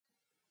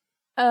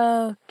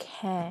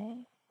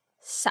Okay,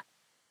 so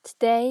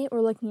today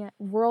we're looking at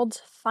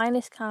World's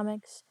Finest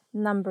Comics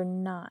number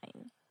 9,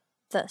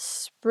 the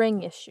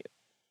spring issue,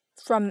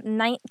 from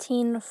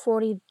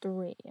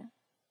 1943.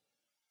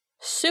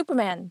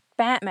 Superman,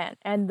 Batman,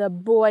 and the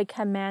Boy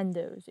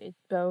Commandos, it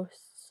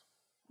boasts.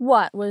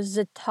 What, was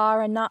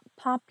Zatara not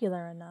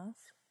popular enough?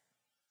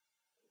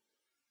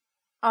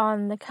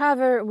 On the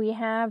cover, we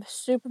have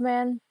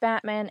Superman,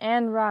 Batman,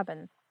 and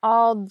Robin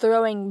all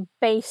throwing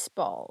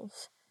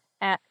baseballs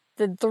at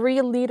the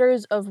 3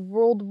 leaders of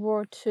World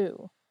War II,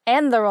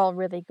 and they're all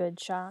really good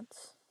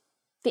shots.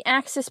 The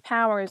Axis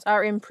powers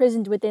are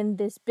imprisoned within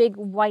this big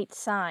white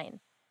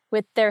sign,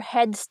 with their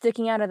heads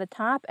sticking out of the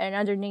top and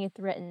underneath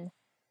written,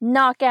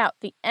 "Knock out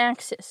the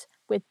Axis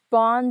with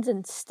bonds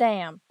and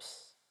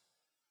stamps."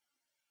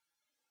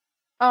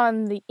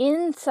 On the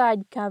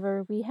inside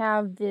cover, we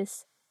have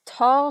this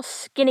tall,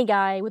 skinny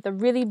guy with a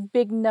really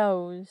big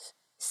nose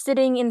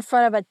sitting in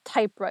front of a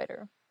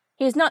typewriter.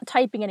 He's not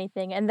typing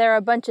anything, and there are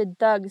a bunch of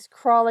thugs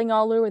crawling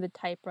all over the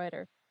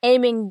typewriter,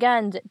 aiming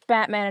guns at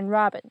Batman and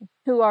Robin,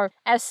 who are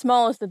as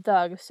small as the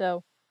thugs,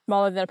 so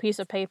smaller than a piece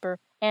of paper,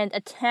 and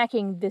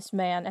attacking this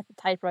man at the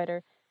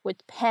typewriter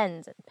with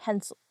pens and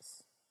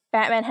pencils.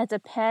 Batman has a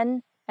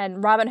pen,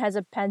 and Robin has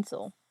a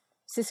pencil.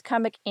 Is this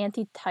comic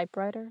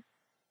anti-typewriter?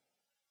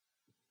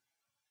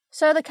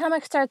 So the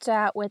comic starts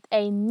out with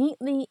a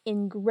neatly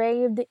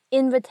engraved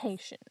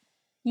invitation.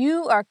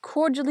 You are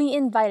cordially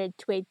invited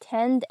to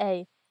attend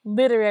a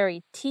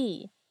literary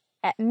tea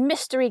at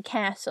Mystery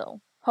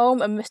Castle,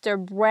 home of Mr.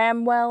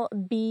 Bramwell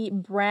B.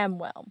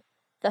 Bramwell,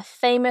 the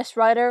famous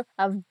writer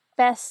of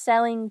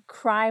best-selling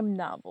crime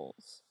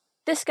novels.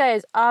 This guy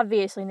is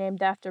obviously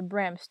named after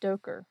Bram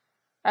Stoker.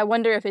 I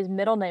wonder if his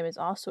middle name is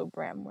also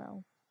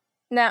Bramwell.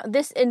 Now,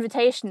 this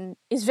invitation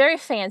is very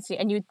fancy,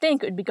 and you'd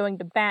think it would be going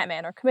to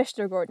Batman or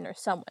Commissioner Gordon or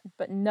someone,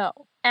 but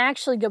no.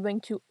 Actually going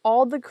to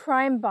all the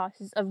crime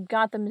bosses of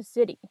Gotham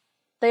City.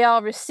 They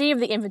all receive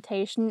the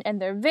invitation, and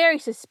they're very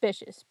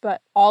suspicious,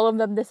 but all of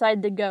them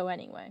decide to go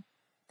anyway.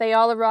 They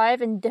all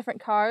arrive in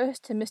different cars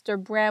to Mr.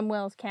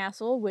 Bramwell's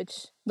castle,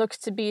 which looks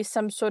to be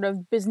some sort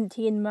of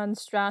Byzantine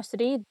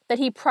monstrosity that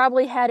he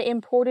probably had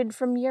imported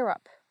from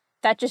Europe.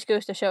 That just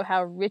goes to show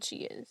how rich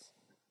he is.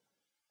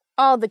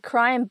 All the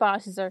crime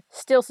bosses are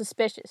still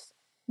suspicious.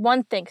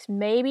 One thinks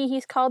maybe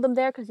he's called them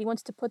there because he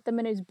wants to put them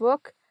in his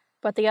book,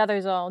 but the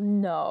others all,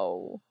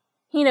 no.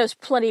 He knows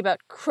plenty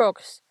about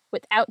crooks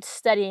without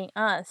studying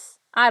us.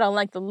 I don't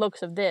like the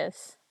looks of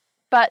this.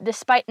 But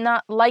despite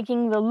not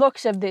liking the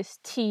looks of this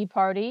tea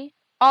party,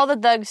 all the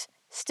thugs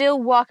still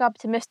walk up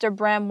to Mr.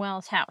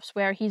 Bramwell's house,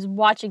 where he's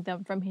watching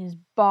them from his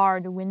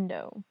barred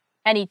window.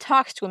 And he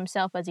talks to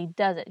himself as he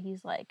does it.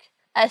 He's like,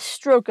 a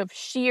stroke of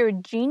sheer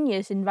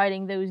genius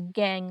inviting those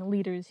gang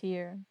leaders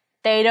here.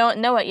 They don't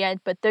know it yet,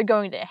 but they're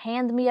going to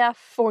hand me a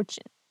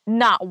fortune.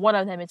 Not one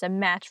of them is a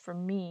match for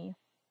me.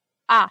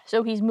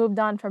 So he's moved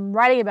on from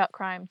writing about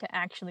crime to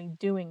actually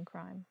doing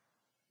crime.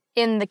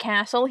 In the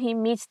castle, he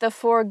meets the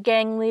 4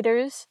 gang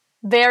leaders.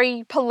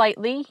 Very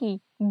politely, he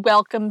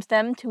welcomes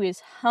them to his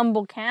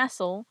humble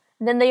castle.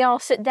 Then they all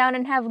sit down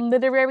and have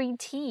literary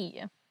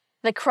tea.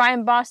 The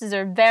crime bosses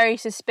are very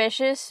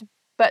suspicious,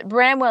 but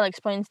Bramwell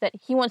explains that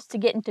he wants to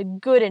get into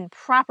good and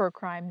proper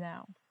crime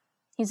now.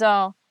 He's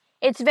all,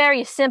 "It's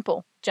very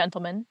simple,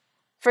 gentlemen.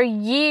 For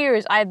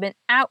years I've been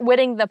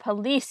outwitting the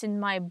police in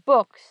my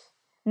books.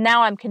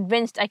 Now I'm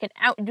convinced I can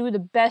outdo the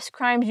best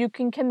crimes you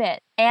can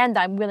commit, and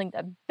I'm willing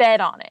to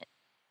bet on it."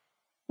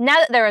 Now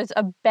that there is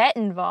a bet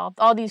involved,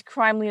 all these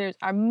crime leaders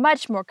are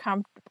much more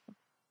comfortable.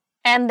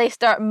 And they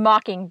start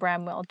mocking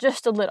Bramwell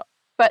just a little,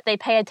 but they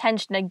pay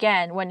attention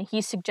again when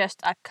he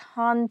suggests a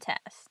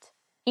contest.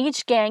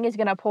 Each gang is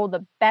going to pull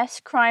the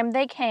best crime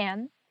they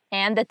can,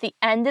 and at the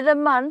end of the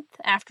month,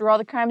 after all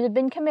the crimes have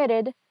been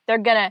committed, they're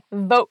going to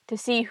vote to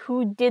see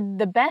who did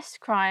the best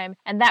crime,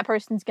 and that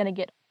person's going to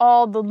get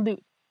all the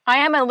loot. I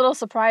am a little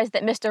surprised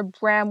that Mr.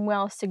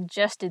 Bramwell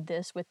suggested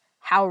this with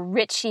how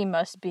rich he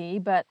must be,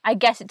 but I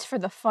guess it's for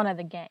the fun of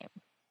the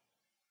game.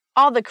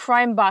 All the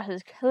crime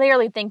bosses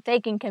clearly think they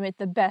can commit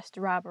the best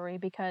robbery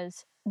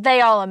because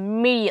they all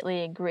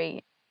immediately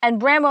agree,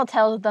 and Bramwell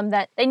tells them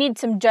that they need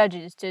some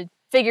judges to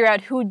figure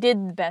out who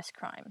did the best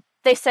crime.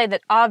 They say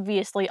that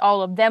obviously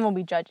all of them will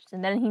be judges,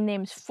 and then he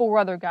names 4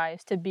 other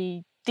guys to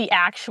be the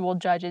actual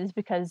judges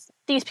because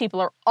these people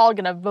are all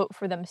going to vote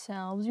for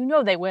themselves. You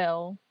know they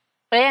will.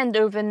 And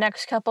over the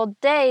next couple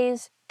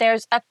days,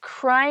 there's a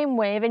crime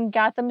wave in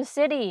Gotham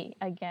City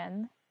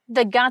again.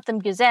 The Gotham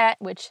Gazette,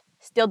 which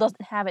still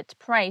doesn't have its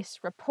price,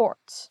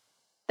 reports.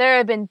 There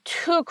have been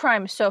 2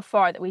 crimes so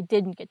far that we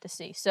didn't get to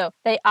see, so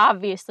they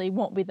obviously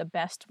won't be the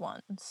best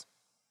ones.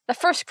 The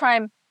first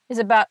crime is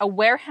about a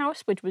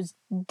warehouse which was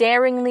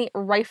daringly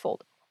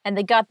rifled, and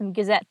the Gotham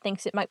Gazette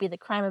thinks it might be the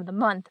crime of the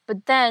month,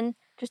 but then,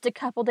 just a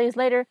couple days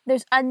later,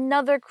 there's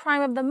another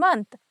crime of the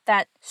month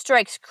that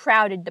strikes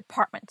crowded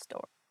department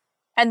stores.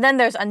 And then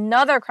there's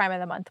another crime of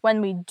the month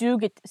when we do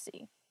get to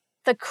see.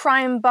 The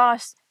crime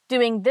boss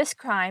doing this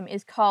crime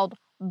is called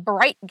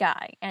Bright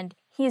Guy, and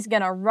he's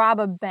gonna rob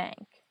a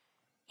bank.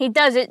 He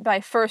does it by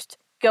first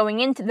going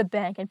into the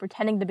bank and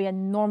pretending to be a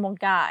normal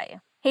guy.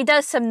 He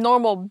does some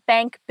normal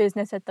bank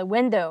business at the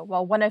window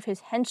while one of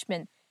his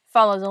henchmen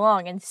follows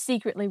along and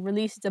secretly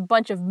releases a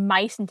bunch of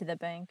mice into the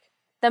bank.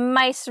 The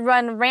mice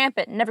run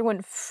rampant and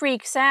everyone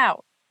freaks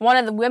out. One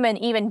of the women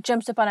even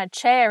jumps up on a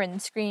chair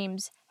and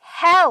screams,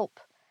 "Help!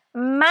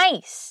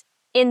 Mice!"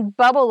 in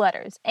bubble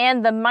letters,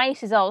 and the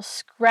mice is all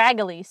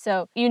scraggly,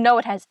 so you know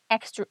it has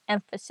extra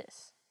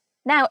emphasis.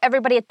 Now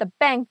everybody at the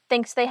bank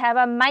thinks they have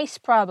a mice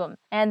problem,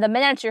 and the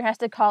manager has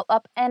to call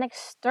up an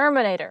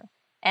exterminator.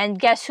 And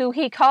guess who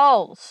he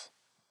calls?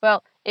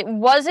 Well, it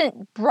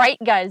wasn't Bright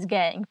Guy's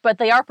gang, but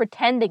they are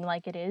pretending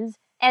like it is.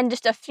 And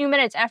just a few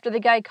minutes after the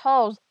guy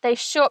calls, they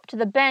show up to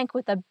the bank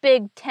with a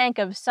big tank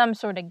of some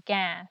sort of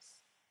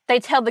gas. They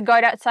tell the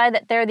guard outside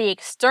that they're the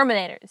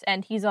exterminators,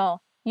 and he's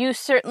all, "You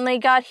certainly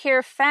got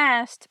here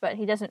fast," but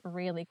he doesn't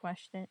really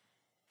question it.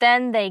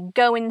 Then they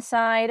go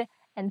inside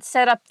and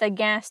set up the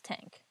gas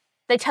tank.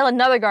 They tell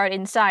another guard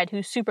inside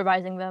who's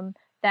supervising them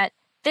that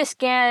this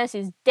gas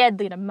is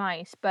deadly to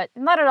mice, but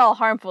not at all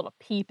harmful to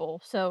people,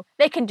 so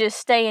they can just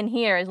stay in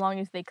here as long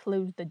as they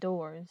close the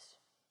doors.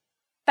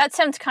 That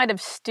sounds kind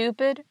of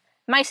stupid.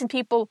 Mice and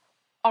people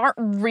aren't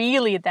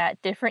really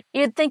that different.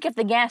 You'd think if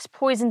the gas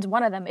poisons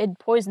one of them, it'd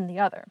poison the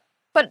other.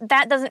 But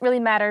that doesn't really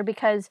matter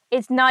because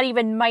it's not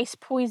even mice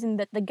poison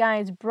that the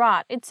guys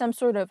brought. It's some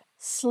sort of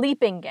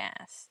sleeping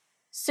gas.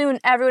 Soon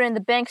everyone in the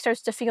bank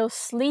starts to feel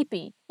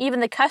sleepy, even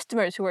the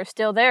customers who are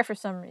still there for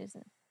some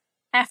reason.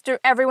 After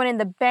everyone in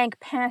the bank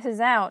passes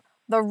out,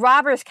 the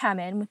robbers come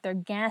in with their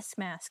gas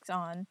masks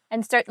on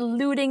and start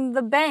looting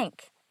the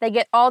bank. They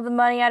get all the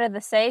money out of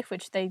the safe,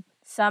 which they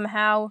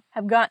somehow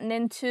have gotten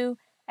into,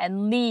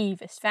 and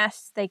leave as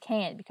fast as they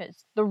can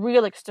because the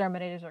real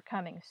exterminators are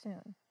coming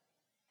soon.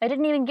 They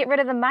didn't even get rid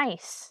of the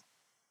mice.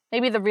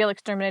 Maybe the real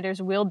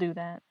exterminators will do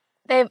that.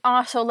 They've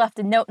also left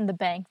a note in the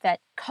bank that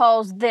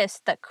calls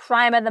this the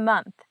crime of the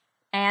month,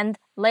 and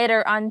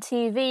later on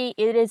TV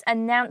it is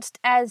announced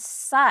as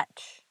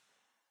such.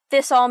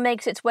 This all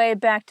makes its way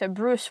back to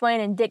Bruce Wayne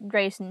and Dick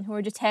Grayson, who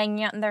are just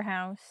hanging out in their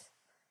house.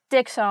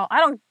 Dick's all, "I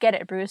don't get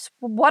it, Bruce.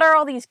 What are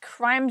all these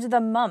crimes of the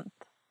month?"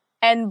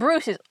 And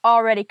Bruce is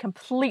already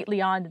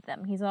completely onto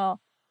them. He's all,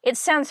 "It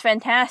sounds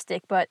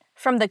fantastic, but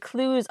from the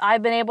clues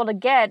I've been able to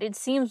get, it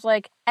seems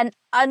like an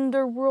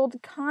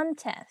underworld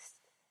contest."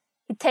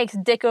 He takes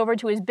Dick over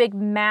to his big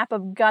map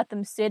of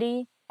Gotham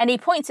City, and he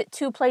points at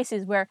 2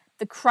 places where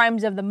the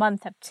crimes of the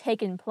month have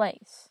taken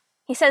place.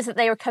 He says that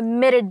they were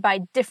committed by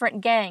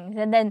different gangs,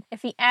 and then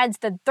if he adds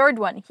the 3rd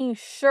one, he's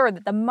sure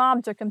that the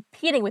mobs are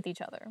competing with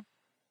each other.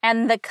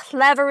 And the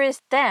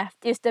cleverest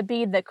theft is to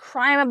be the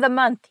crime of the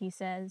month, he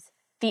says.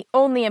 The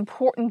only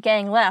important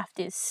gang left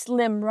is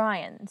Slim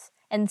Ryan's,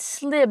 and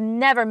Slim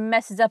never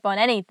messes up on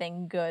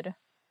anything good.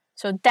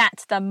 So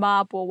that's the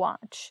mob we'll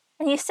watch.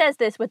 And he says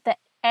this with the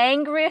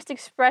angriest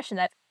expression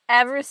I've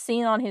ever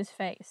seen on his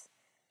face,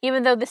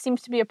 even though this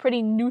seems to be a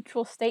pretty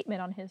neutral statement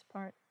on his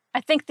part.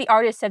 I think the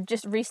artists have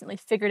just recently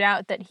figured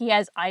out that he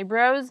has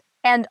eyebrows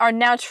and are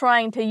now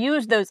trying to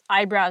use those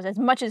eyebrows as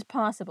much as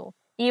possible,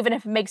 even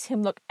if it makes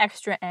him look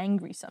extra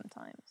angry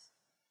sometimes.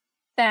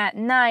 That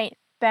night,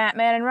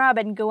 Batman and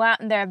Robin go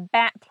out in their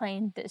bat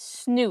plane to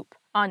snoop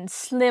on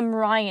Slim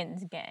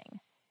Ryan's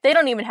gang. They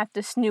don't even have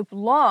to snoop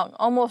long.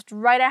 Almost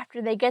right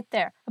after they get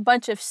there, a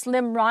bunch of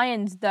Slim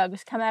Ryan's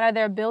thugs come out of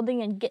their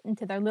building and get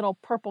into their little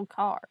purple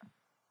car.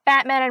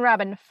 Batman and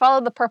Robin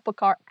follow the purple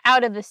car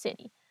out of the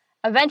city.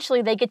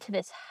 Eventually they get to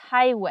this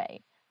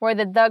highway where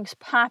the thugs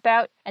pop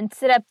out and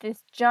set up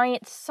this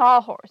giant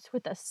sawhorse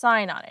with a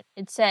sign on it.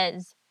 It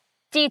says,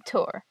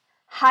 "Detour,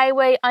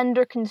 highway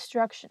under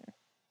construction."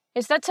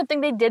 Is that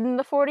something they did in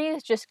the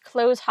 40s? Just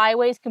close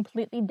highways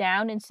completely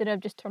down instead of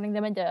just turning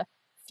them into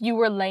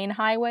fewer lane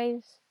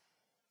highways?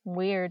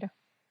 Weird.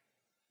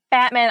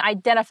 Batman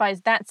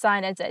identifies that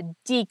sign as a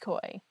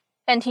decoy,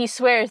 and he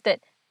swears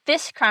that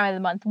this crime of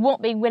the month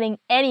won't be winning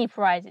any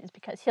prizes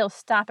because he'll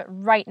stop it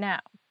right now.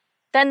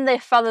 Then they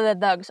follow the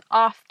thugs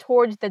off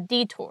towards the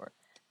detour,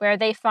 where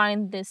they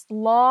find this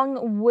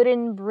long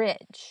wooden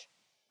bridge.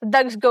 The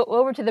thugs go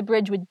over to the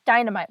bridge with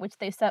dynamite, which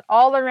they set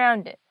all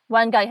around it.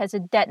 One guy has a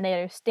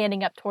detonator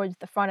standing up towards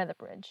the front of the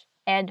bridge,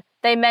 and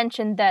they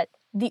mention that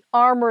the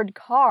armored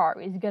car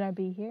is gonna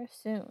be here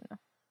soon.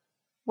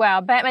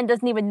 Wow, Batman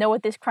doesn't even know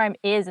what this crime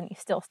is and he's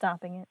still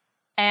stopping it.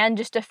 And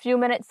just a few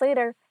minutes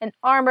later, an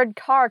armored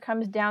car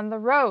comes down the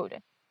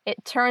road.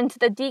 It turns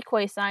the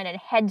decoy sign and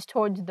heads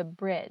towards the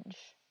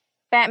bridge.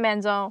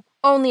 Batman's all,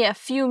 "Only a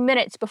few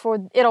minutes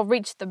before it'll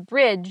reach the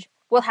bridge,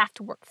 we'll have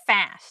to work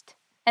fast."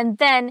 And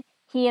then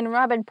he and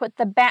Robin put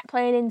the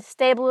Batplane in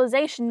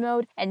stabilization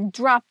mode and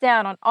drop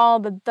down on all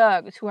the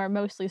thugs who are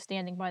mostly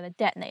standing by the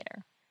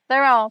detonator.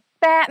 They're all,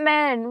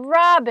 "Batman and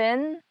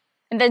Robin!"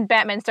 And then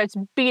Batman starts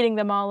beating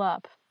them all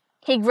up.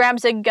 He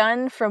grabs a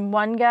gun from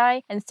one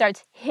guy and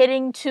starts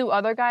hitting 2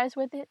 other guys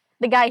with it.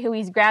 The guy who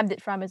he's grabbed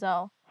it from is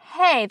all,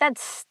 "Hey,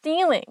 that's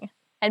stealing."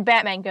 And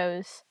Batman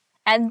goes,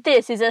 "And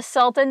this is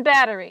assault and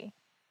battery.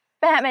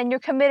 Batman, you're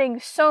committing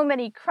so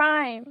many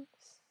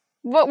crimes.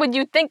 What would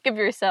you think of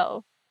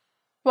yourself?"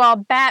 While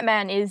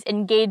Batman is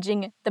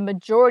engaging the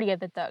majority of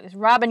the thugs,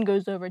 Robin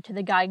goes over to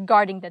the guy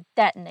guarding the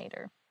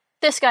detonator.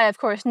 This guy, of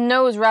course,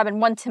 knows Robin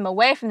wants him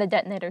away from the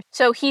detonator,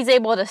 so he's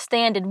able to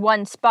stand in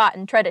one spot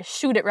and try to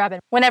shoot at Robin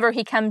whenever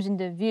he comes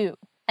into view,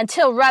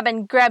 until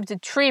Robin grabs a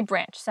tree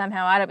branch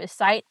somehow out of his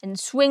sight and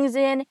swings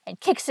in and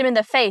kicks him in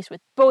the face with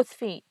both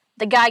feet.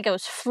 The guy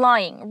goes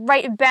flying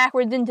right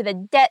backwards into the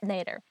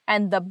detonator,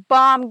 and the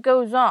bomb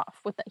goes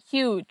off with a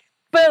huge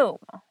boom.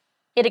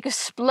 It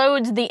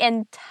explodes the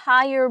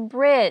entire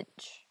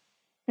bridge.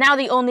 Now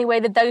the only way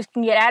the thugs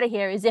can get out of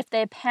here is if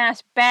they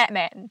pass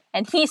Batman,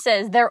 and he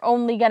says they're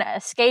only gonna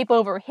escape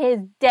over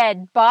his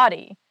dead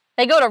body.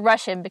 They go to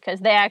rush him because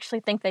they actually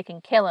think they can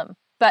kill him,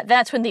 but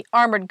that's when the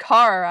armored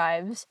car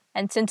arrives,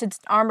 and since it's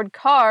an armored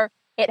car,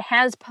 it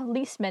has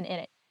policemen in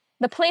it.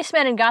 The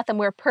policemen in Gotham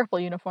wear purple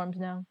uniforms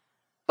now.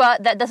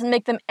 But that doesn't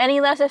make them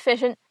any less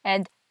efficient,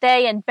 and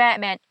they and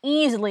Batman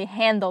easily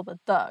handle the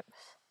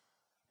thugs.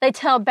 They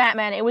tell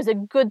Batman it was a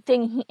good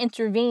thing he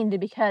intervened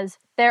because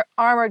their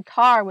armored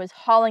car was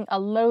hauling a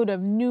load of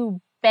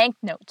new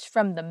banknotes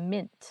from the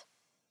mint.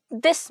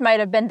 This might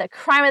have been the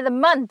crime of the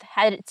month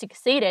had it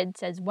succeeded,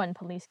 says one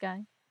police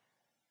guy.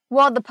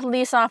 While the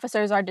police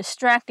officers are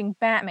distracting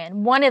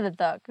Batman, one of the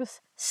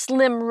thugs,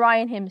 Slim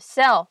Ryan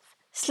himself,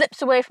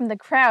 slips away from the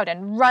crowd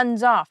and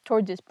runs off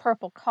towards his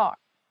purple car.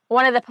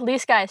 One of the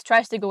police guys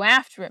tries to go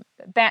after him,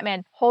 but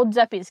Batman holds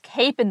up his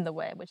cape in the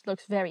way, which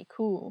looks very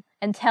cool,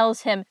 and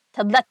tells him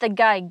to let the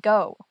guy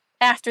go.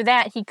 After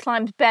that, he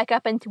climbs back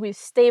up into his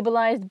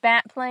stabilized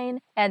Batplane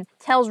and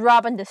tells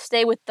Robin to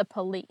stay with the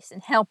police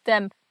and help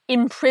them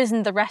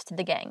imprison the rest of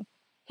the gang.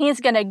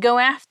 He's gonna go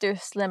after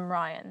Slim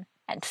Ryan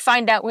and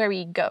find out where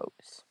he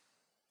goes.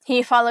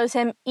 He follows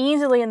him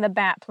easily in the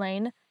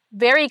Batplane,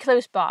 very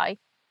close by.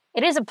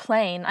 It is a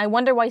plane. I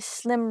wonder why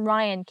Slim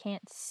Ryan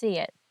can't see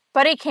it.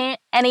 But he can't,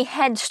 and he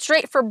heads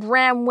straight for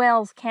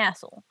Bramwell's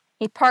castle.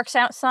 He parks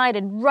outside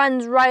and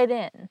runs right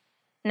in.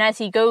 And as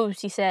he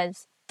goes, he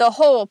says, "The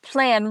whole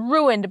plan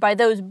ruined by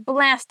those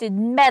blasted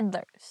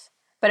meddlers.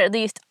 But at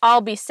least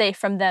I'll be safe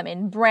from them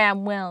in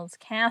Bramwell's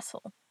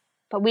castle."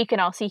 But we can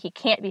all see he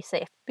can't be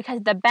safe,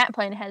 because the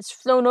Batplane has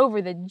flown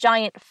over the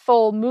giant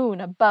full moon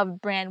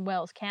above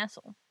Bramwell's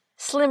castle.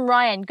 Slim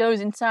Ryan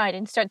goes inside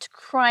and starts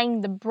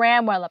crying to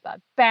Bramwell about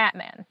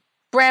Batman.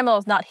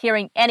 Bramwell's not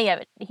hearing any of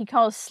it. He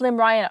calls Slim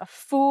Ryan a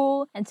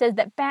fool and says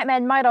that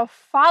Batman might have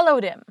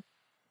followed him.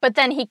 But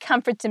then he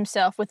comforts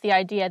himself with the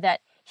idea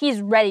that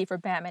he's ready for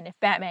Batman if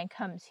Batman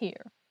comes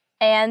here.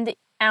 And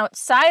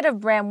outside of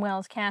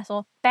Bramwell's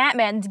castle,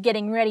 Batman's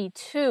getting ready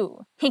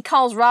too. He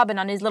calls Robin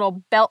on his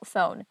little belt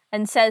phone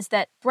and says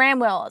that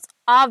Bramwell is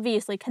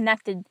obviously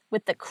connected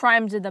with the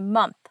crimes of the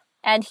month,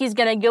 and he's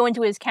gonna go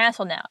into his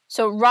castle now.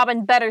 So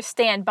Robin better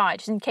stand by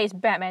just in case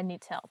Batman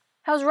needs help.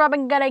 How's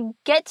Robin gonna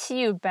get to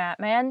you,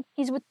 Batman?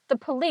 He's with the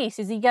police.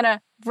 Is he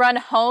gonna run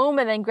home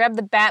and then grab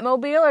the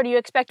Batmobile, or do you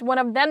expect one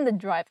of them to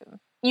drive him?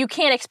 You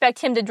can't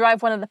expect him to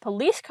drive one of the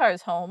police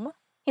cars home.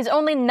 He's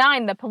only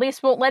 9, the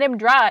police won't let him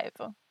drive.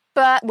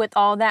 But with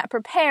all that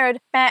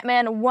prepared,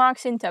 Batman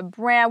walks into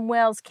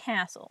Bramwell's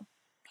castle.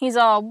 He's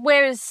all,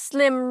 "Where's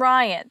Slim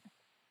Ryan?"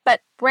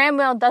 But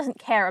Bramwell doesn't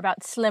care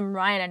about Slim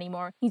Ryan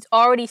anymore. He's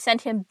already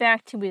sent him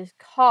back to his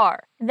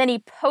car. And then he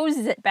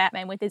poses at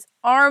Batman with his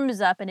arms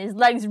up and his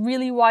legs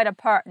really wide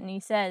apart, and he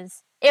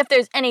says, "If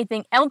there's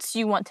anything else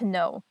you want to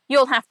know,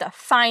 you'll have to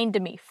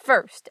find me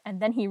first."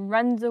 And then he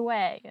runs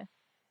away.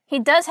 He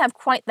does have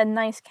quite the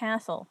nice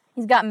castle.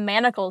 He's got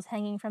manacles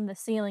hanging from the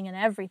ceiling and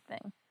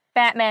everything.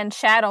 Batman's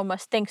shadow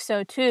must think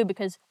so too,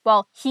 because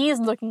while he's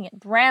looking at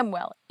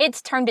Bramwell, it's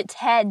turned its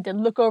head to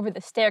look over the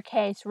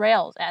staircase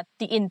rails at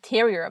the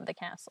interior of the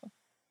castle.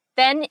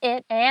 Then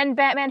it and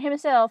Batman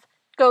himself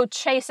go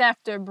chase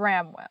after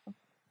Bramwell.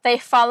 They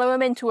follow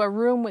him into a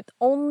room with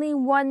only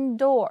one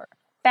door.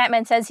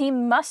 Batman says he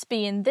must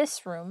be in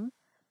this room,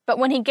 but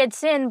when he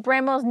gets in,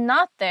 Bramwell's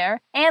not there,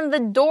 and the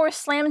door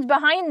slams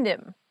behind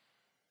him.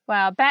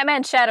 Wow,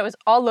 Batman's shadow is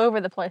all over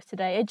the place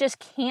today. It just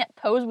can't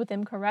pose with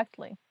him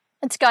correctly.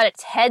 It's got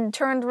its head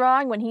turned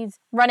wrong when he's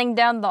running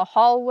down the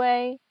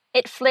hallway.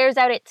 It flares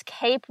out its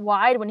cape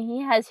wide when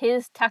he has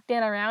his tucked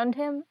in around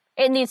him.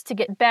 It needs to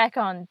get back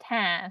on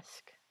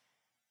task.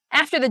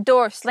 After the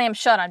door slams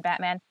shut on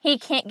Batman, he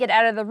can't get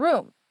out of the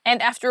room,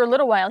 and after a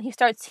little while he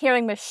starts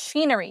hearing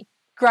machinery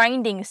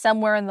grinding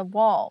somewhere in the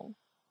wall.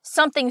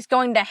 Something's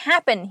going to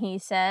happen, he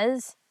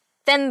says.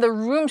 Then the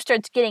room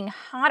starts getting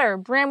hotter.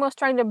 Bramwell's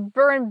trying to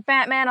burn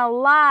Batman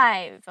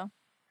alive.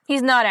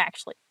 He's not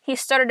actually. He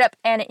started up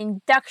an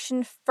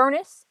induction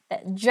furnace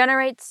that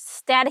generates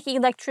static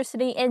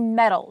electricity in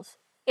metals.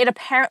 It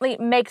apparently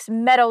makes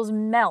metals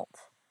melt.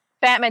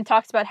 Batman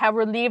talks about how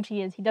relieved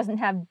he is he doesn't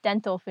have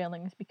dental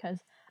fillings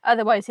because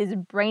otherwise his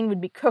brain would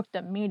be cooked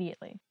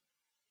immediately.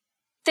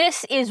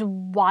 This is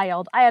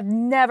wild. I have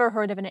never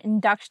heard of an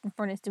induction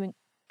furnace doing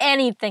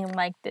anything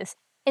like this.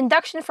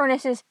 Induction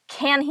furnaces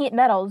can heat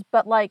metals,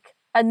 but like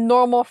a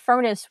normal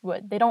furnace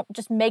would. They don't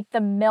just make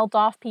them melt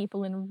off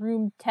people in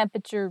room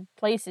temperature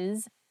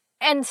places.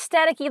 And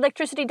static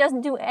electricity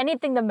doesn't do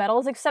anything to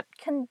metals except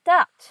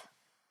conduct.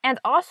 And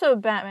also,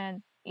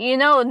 Batman, You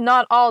know,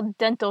 not all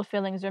dental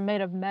fillings are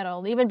made of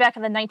metal. Even back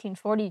in the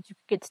 1940s, you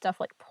could get stuff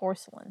like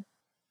porcelain.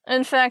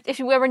 In fact, if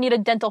you ever need a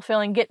dental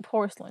filling, get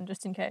porcelain,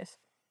 just in case.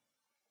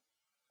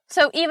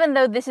 So even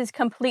though this is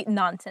complete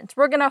nonsense,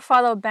 we're gonna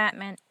follow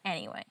Batman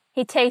anyway.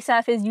 He takes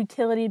off his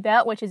utility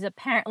belt, which is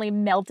apparently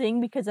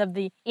melting because of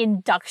the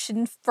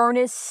induction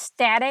furnace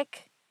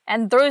static,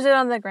 and throws it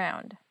on the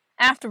ground.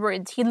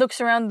 Afterwards, he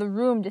looks around the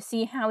room to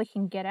see how he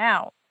can get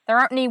out. There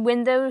aren't any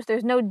windows,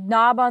 there's no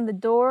knob on the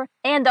door,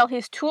 and all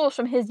his tools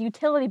from his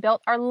utility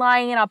belt are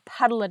lying in a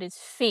puddle at his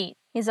feet.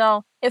 He's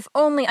all, if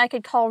only I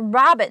could call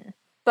Robin,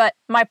 but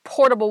my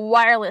portable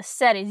wireless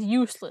set is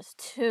useless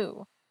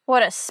too.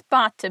 What a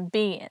spot to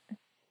be in.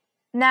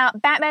 Now,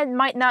 Batman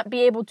might not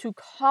be able to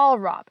call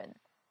Robin,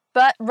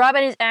 but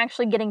Robin is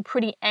actually getting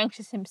pretty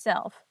anxious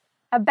himself.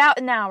 About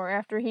an hour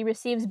after he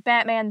receives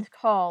Batman's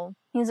call,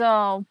 he's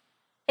all,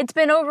 it's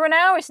been over an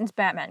hour since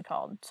Batman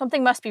called.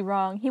 Something must be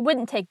wrong. He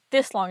wouldn't take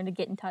this long to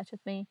get in touch with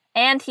me.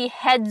 And he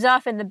heads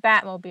off in the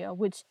Batmobile,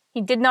 which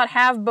he did not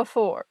have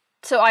before.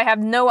 So I have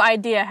no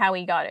idea how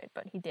he got it,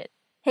 but he did.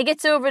 He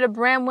gets over to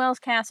Bramwell's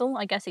castle,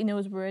 I guess he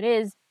knows where it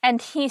is,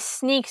 and he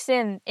sneaks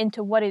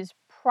into what is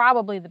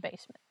probably the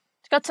basement.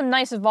 It's got some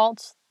nice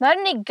vaults. Not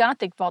any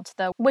Gothic vaults,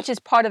 though, which is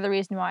part of the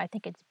reason why I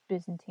think it's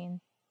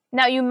Byzantine.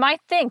 Now, you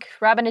might think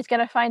Robin is going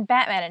to find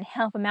Batman and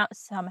help him out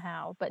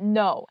somehow, but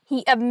no.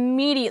 He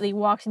immediately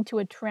walks into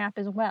a trap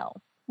as well.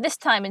 This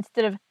time,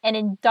 instead of an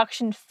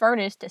induction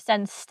furnace to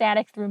send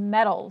static through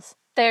metals,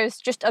 there's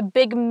just a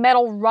big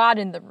metal rod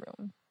in the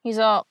room. He's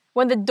all,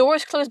 when the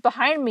doors closed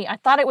behind me, I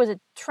thought it was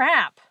a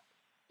trap.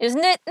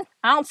 Isn't it?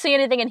 I don't see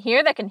anything in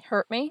here that can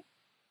hurt me.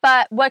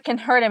 But what can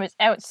hurt him is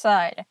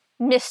outside.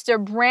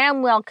 Mr.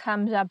 Bramwell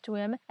comes up to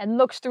him and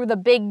looks through the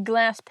big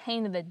glass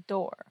pane of the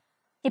door.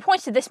 He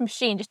points to this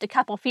machine just a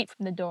couple feet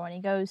from the door and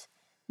he goes,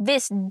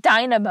 this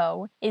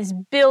dynamo is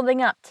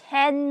building up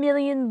 10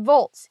 million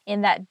volts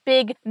in that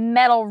big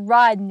metal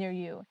rod near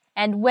you.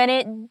 And when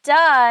it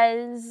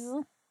does...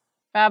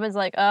 Robin's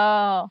like,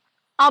 oh,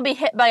 I'll be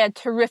hit by a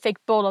terrific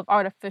bolt of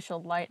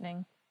artificial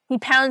lightning. He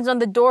pounds on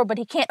the door, but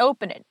he can't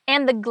open it,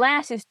 and the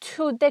glass is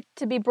too thick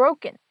to be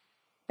broken.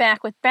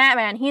 Back with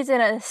Batman, he's in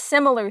a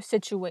similar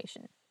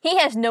situation. He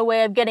has no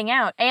way of getting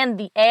out, and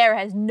the air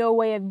has no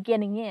way of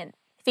getting in.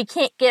 If he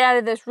can't get out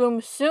of this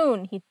room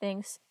soon, he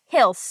thinks,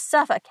 he'll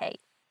suffocate.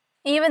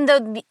 Even though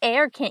the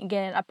air can't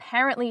get in,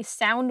 apparently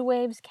sound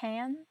waves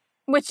can.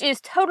 Which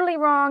is totally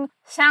wrong.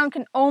 Sound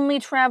can only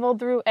travel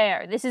through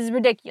air. This is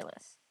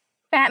ridiculous.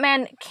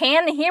 Batman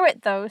can hear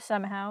it, though,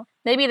 somehow.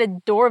 Maybe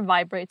the door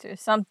vibrates or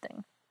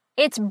something.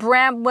 It's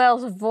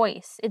Bramwell's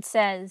voice. It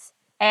says,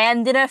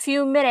 and in a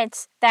few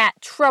minutes, that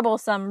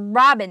troublesome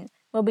Robin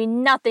will be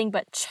nothing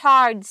but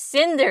charred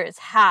cinders,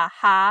 ha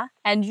ha,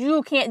 and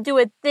you can't do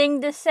a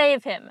thing to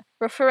save him,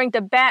 referring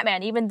to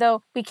Batman, even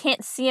though we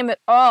can't see him at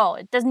all.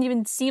 It doesn't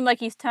even seem like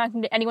he's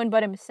talking to anyone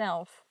but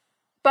himself.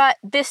 But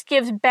this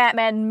gives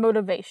Batman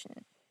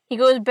motivation. He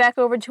goes back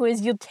over to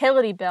his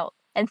utility belt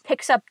and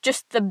picks up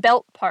just the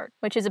belt part,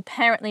 which is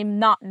apparently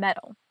not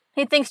metal.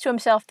 He thinks to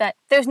himself that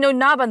there's no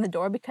knob on the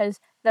door because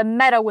the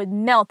metal would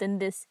melt in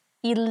this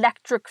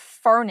electric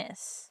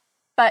furnace.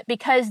 But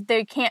because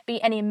there can't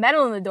be any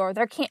metal in the door,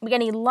 there can't be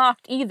any lock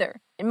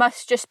either. It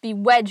must just be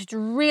wedged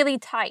really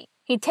tight.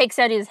 He takes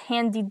out his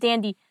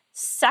handy-dandy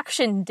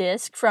suction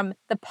disc from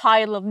the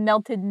pile of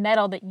melted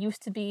metal that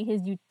used to be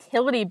his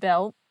utility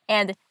belt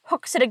and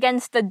hooks it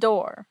against the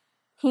door.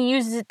 He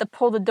uses it to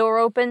pull the door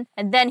open,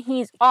 and then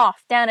he's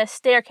off down a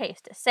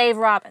staircase to save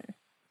Robin.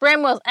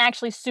 Bramwell's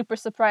actually super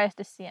surprised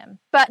to see him,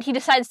 but he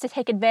decides to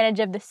take advantage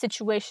of the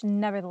situation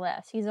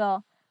nevertheless. He's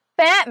all,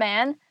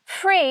 Batman,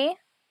 free?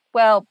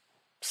 Well,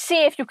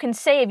 see if you can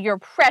save your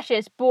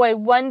precious boy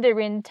wonder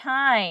in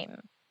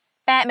time.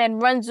 Batman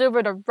runs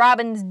over to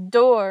Robin's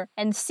door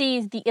and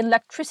sees the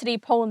electricity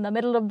pole in the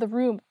middle of the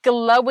room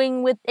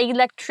glowing with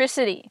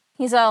electricity.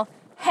 He's all,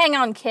 hang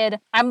on, kid,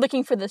 I'm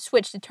looking for the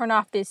switch to turn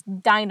off this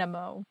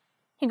dynamo.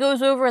 He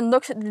goes over and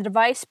looks at the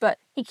device, but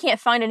he can't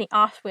find any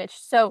off switch,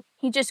 so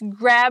he just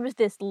grabs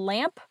this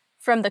lamp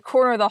from the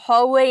corner of the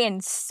hallway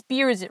and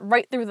spears it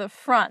right through the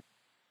front.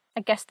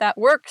 I guess that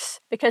works,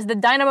 because the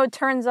dynamo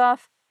turns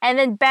off, and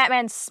then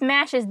Batman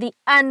smashes the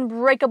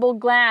unbreakable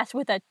glass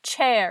with a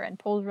chair and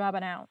pulls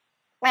Robin out.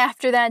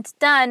 After that's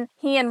done,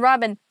 he and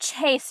Robin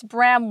chase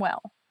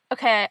Bramwell.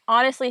 Okay, I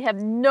honestly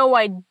have no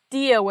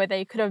idea where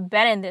they could have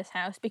been in this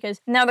house, because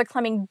now they're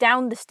climbing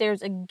down the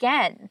stairs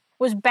again.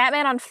 Was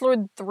Batman on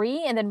floor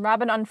 3, and then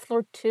Robin on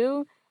floor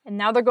 2, and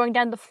now they're going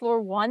down to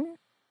floor 1?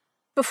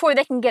 Before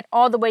they can get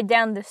all the way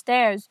down the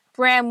stairs,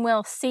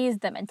 Bramwell sees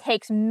them and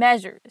takes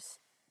measures.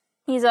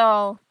 He's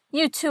all,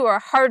 you two are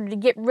harder to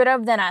get rid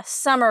of than a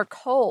summer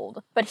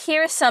cold, but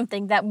here's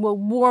something that will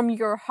warm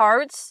your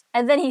hearts.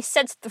 And then he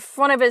sets the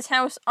front of his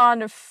house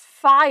on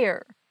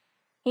fire.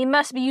 He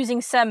must be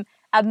using some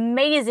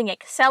amazing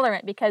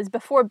accelerant, because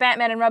before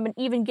Batman and Robin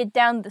even get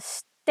down the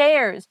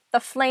stairs, the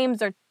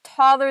flames are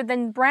taller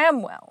than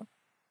Bramwell.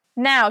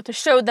 Now, to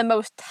show the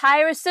most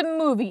tiresome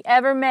movie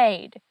ever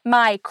made,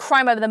 my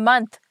crime of the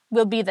month,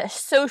 will be the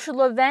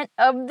social event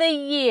of the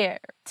year.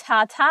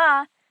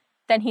 Ta-ta.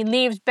 Then he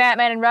leaves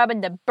Batman and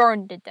Robin to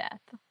burn to death.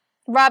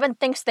 Robin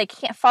thinks they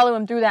can't follow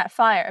him through that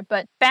fire,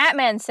 but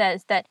Batman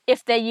says that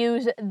if they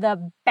use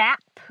the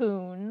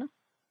Bat-Poon,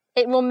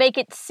 it will make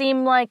it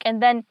seem like,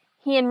 and then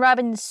he and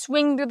Robin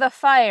swing through the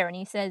fire, and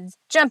he says,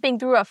 jumping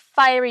through a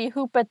fiery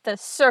hoop at the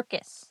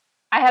circus.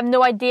 I have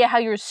no idea how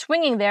you're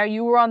swinging there,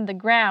 you were on the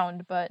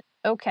ground, but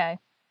okay.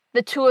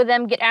 The two of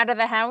them get out of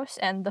the house,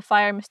 and the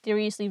fire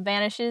mysteriously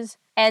vanishes,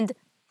 and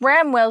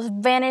Bramwell's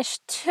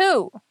vanished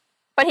too.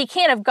 But he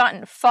can't have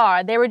gotten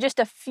far, they were just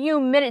a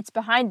few minutes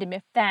behind him,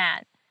 if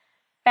that.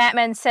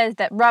 Batman says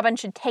that Robin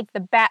should take the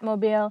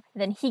Batmobile,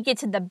 then he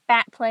gets in the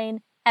Batplane,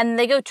 and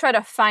they go try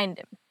to find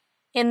him.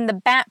 In the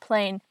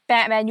Batplane,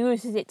 Batman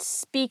uses its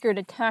speaker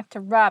to talk to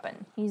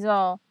Robin. He's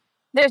all,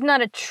 there's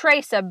not a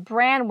trace of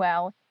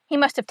Bramwell. He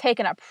must have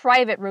taken a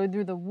private road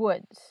through the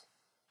woods.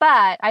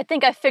 But I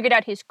think I figured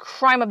out his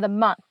crime of the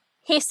month.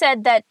 He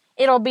said that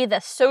it'll be the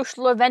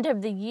social event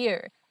of the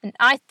year, and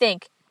I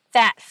think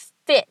that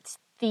fits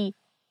the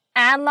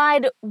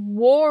Allied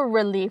War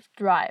Relief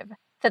Drive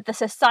that the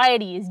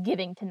Society is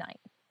giving tonight.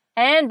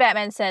 And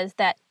Batman says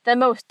that the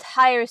most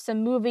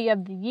tiresome movie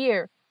of the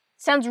year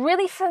sounds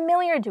really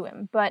familiar to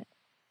him, but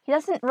he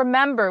doesn't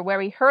remember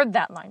where he heard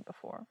that line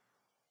before.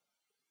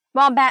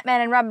 While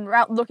Batman and Robin were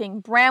out looking,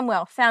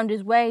 Bramwell found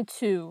his way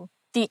to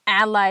the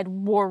Allied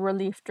War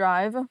Relief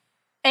Drive,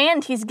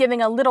 and he's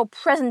giving a little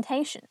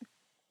presentation.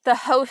 The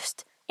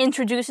host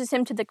introduces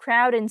him to the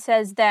crowd and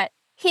says that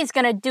he's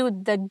going to do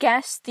the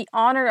guests the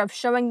honor of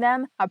showing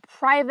them a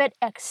private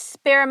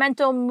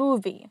experimental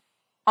movie.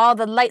 All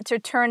the lights are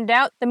turned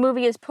out, the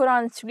movie is put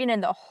on screen,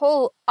 and the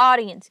whole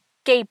audience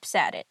gapes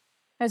at it.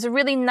 There's a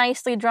really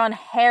nicely drawn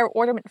hair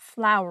ornament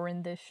flower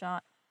in this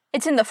shot.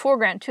 It's in the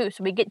foreground too,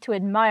 so we get to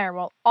admire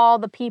while all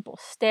the people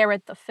stare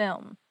at the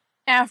film.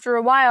 After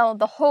a while,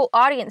 the whole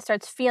audience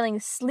starts feeling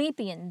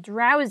sleepy and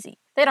drowsy.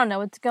 They don't know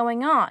what's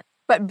going on.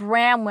 But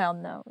Bramwell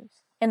knows.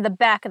 In the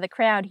back of the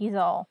crowd, he's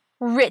all,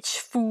 rich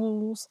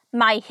fools,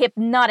 my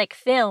hypnotic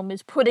film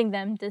is putting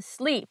them to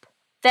sleep.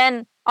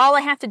 Then all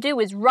I have to do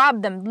is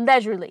rob them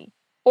leisurely,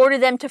 order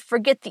them to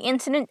forget the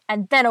incident,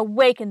 and then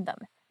awaken them.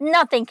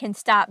 Nothing can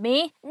stop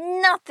me.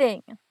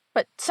 Nothing.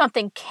 But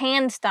something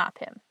can stop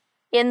him.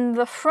 In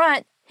the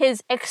front,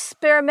 his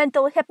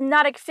experimental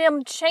hypnotic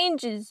film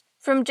changes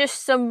from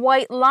just some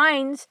white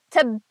lines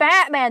to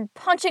Batman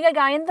punching a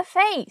guy in the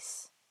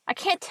face. I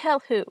can't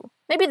tell who.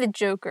 Maybe the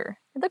Joker.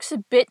 It looks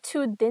a bit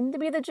too thin to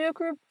be the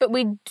Joker, but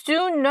we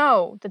do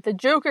know that the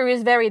Joker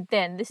is very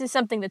thin. This is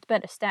something that's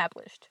been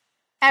established.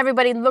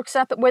 Everybody looks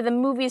up at where the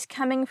movie's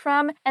coming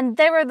from, and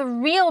there are the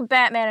real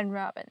Batman and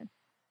Robin.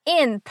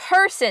 In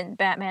person,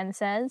 Batman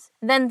says.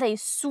 Then they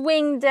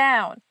swing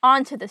down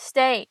onto the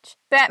stage.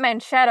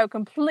 Batman's shadow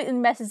completely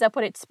messes up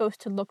what it's supposed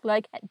to look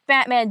like, and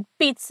Batman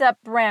beats up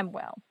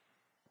Bramwell.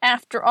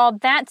 After all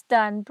that's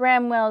done,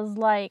 Bramwell's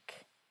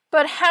like,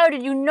 but how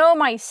did you know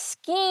my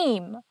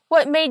scheme?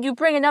 What made you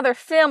bring another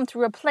film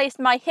to replace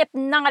my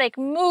hypnotic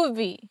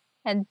movie?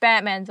 And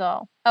Batman's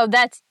all, oh,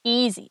 that's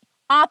easy.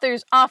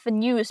 Authors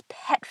often use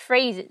pet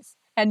phrases,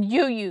 and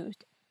you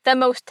used the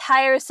most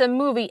tiresome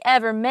movie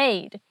ever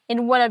made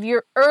in one of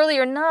your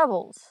earlier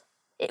novels.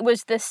 It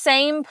was the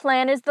same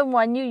plan as the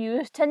one you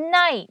used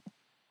tonight.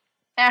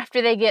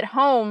 After they get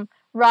home,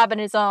 Robin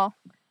is all,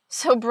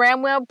 so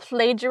Bramwell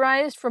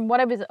plagiarized from one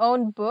of his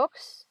own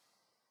books?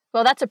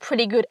 Well, that's a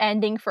pretty good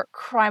ending for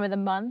Crime of the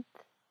Month.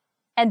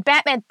 And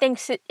Batman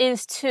thinks it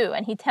is too,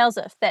 and he tells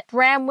us that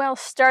Bramwell's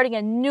starting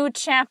a new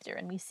chapter,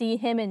 and we see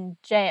him in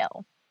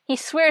jail. He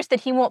swears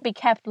that he won't be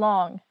kept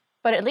long,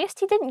 but at least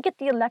he didn't get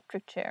the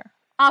electric chair.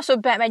 Also,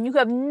 Batman, you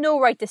have no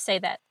right to say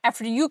that,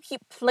 after you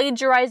keep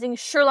plagiarizing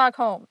Sherlock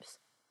Holmes.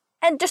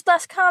 And just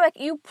last comic,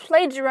 you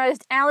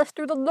plagiarized Alice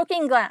Through the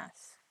Looking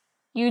Glass.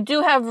 You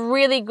do have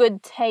really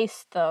good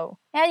taste, though,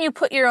 and you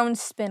put your own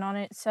spin on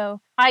it, so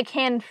I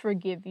can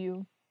forgive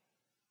you.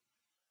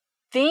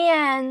 The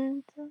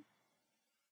end.